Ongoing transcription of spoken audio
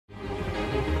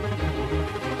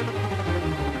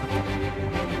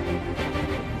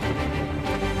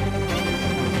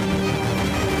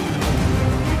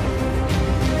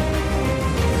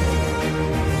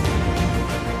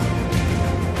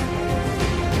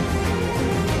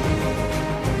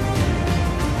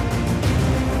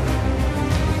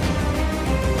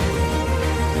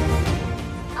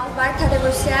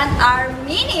Kazakhstan,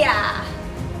 Armenia.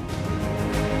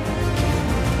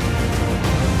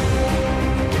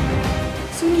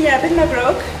 Sunia bin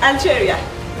Mabrok, Algeria.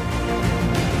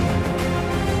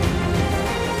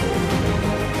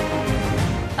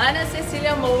 Ana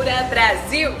Cecília Moura,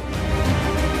 Brasil.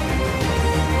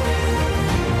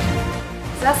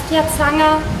 Saskia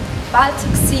Zanger,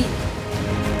 Baltic Sea.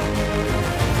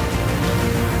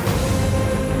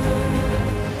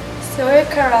 Zoe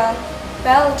Karan,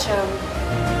 Belgium.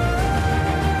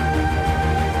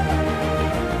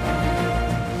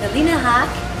 Elina Haag,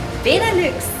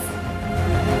 Benelux.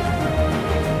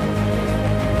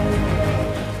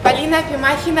 Полина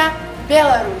Пимахина,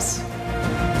 Беларусь.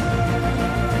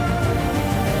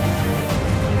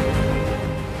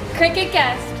 Cricket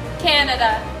Guest,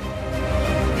 Canada.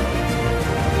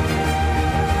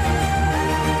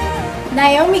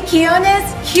 Naomi Quiones,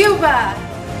 Cuba.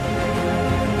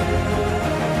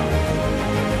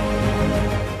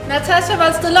 Natasha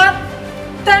Valstolot,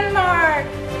 Denmark.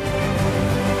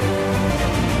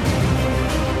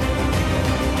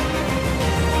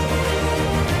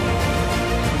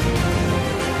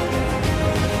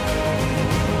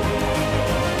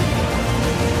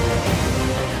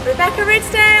 Rebecca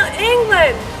Ridsdale,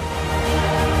 England.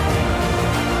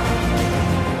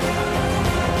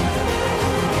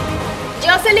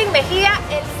 Jocelyn Mejía,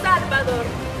 El Salvador.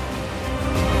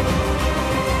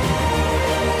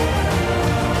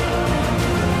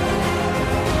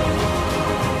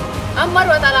 Ammar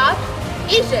Wadalat,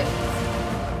 Egypt.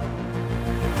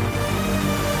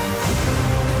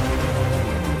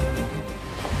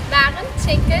 Maren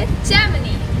Tinker,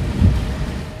 Germany.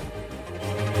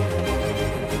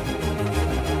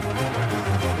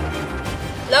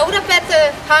 Laura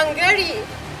Pette, Hungary.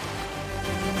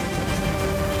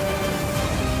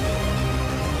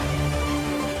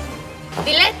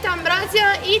 Diletta Ambrosio,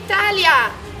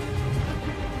 Italia.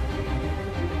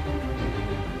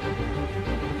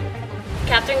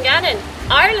 Catherine Gannon,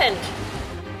 Ireland.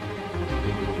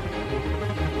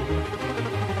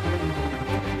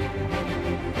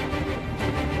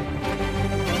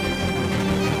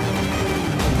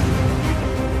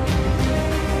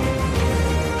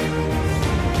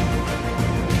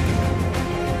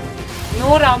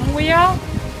 Nora Muja,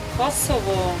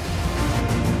 Kosovo.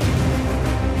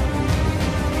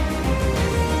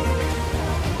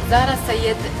 Zara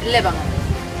Sayed, Lebanon.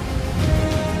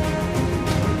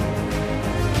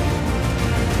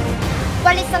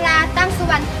 Walisanga,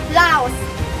 Tangsuwan, Laos.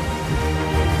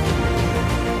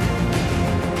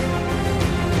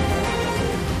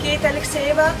 Kate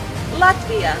Alexeeva,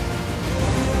 Latvia.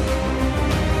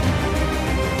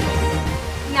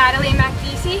 Natalie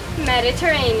Makdisi,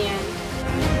 Mediterranean.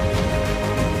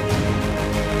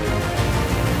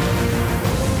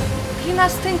 Tina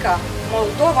Stinka,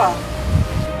 Moldova.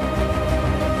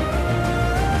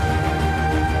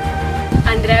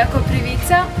 Andrea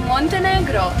Koprivica,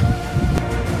 Montenegro.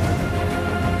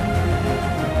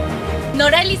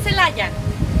 Noreli Celaya,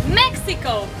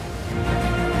 Mexico.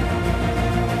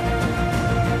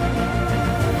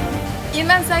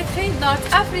 Iman Zaitri, North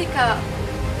Africa.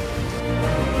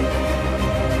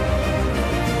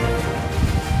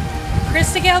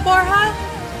 Christigel Borja,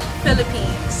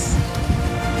 Philippines.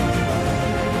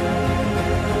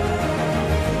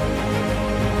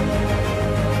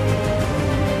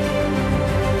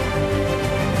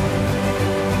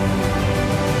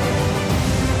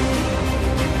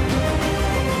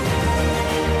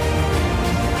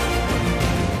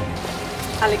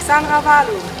 Alexandra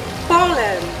Walu,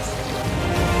 Poland.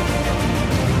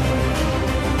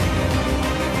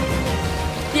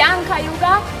 Bianca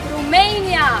Iuga,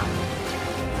 Romania.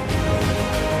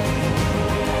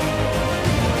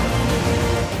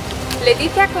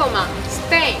 Leticia Coma,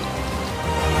 Spain.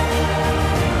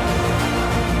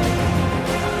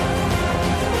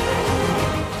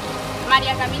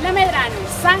 María Camila Medrano,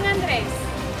 San Andrés.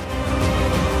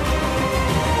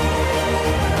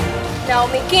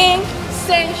 Naomi King,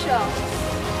 Seychelles.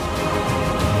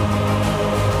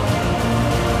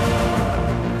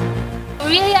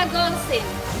 Aurelia Gonsin,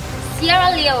 Sierra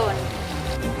Leone.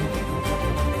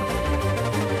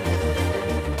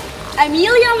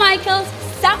 Amelia Michaels,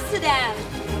 South Sudan.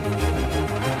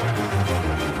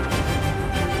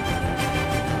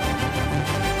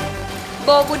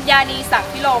 Bo Bunyani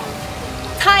Sakpilom,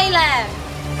 Thailand.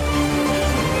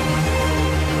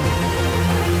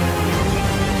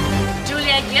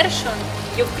 Julia Gershon,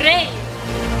 Ukraine.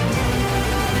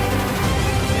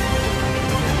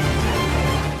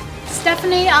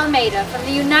 Stephanie Almeida from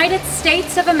the United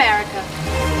States of America.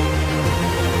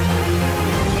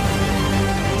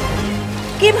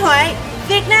 Kim Huệ,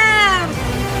 Việt Nam.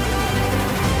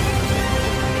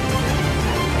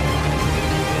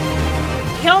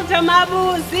 Hilda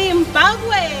Mabu,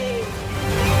 Zimbabwe.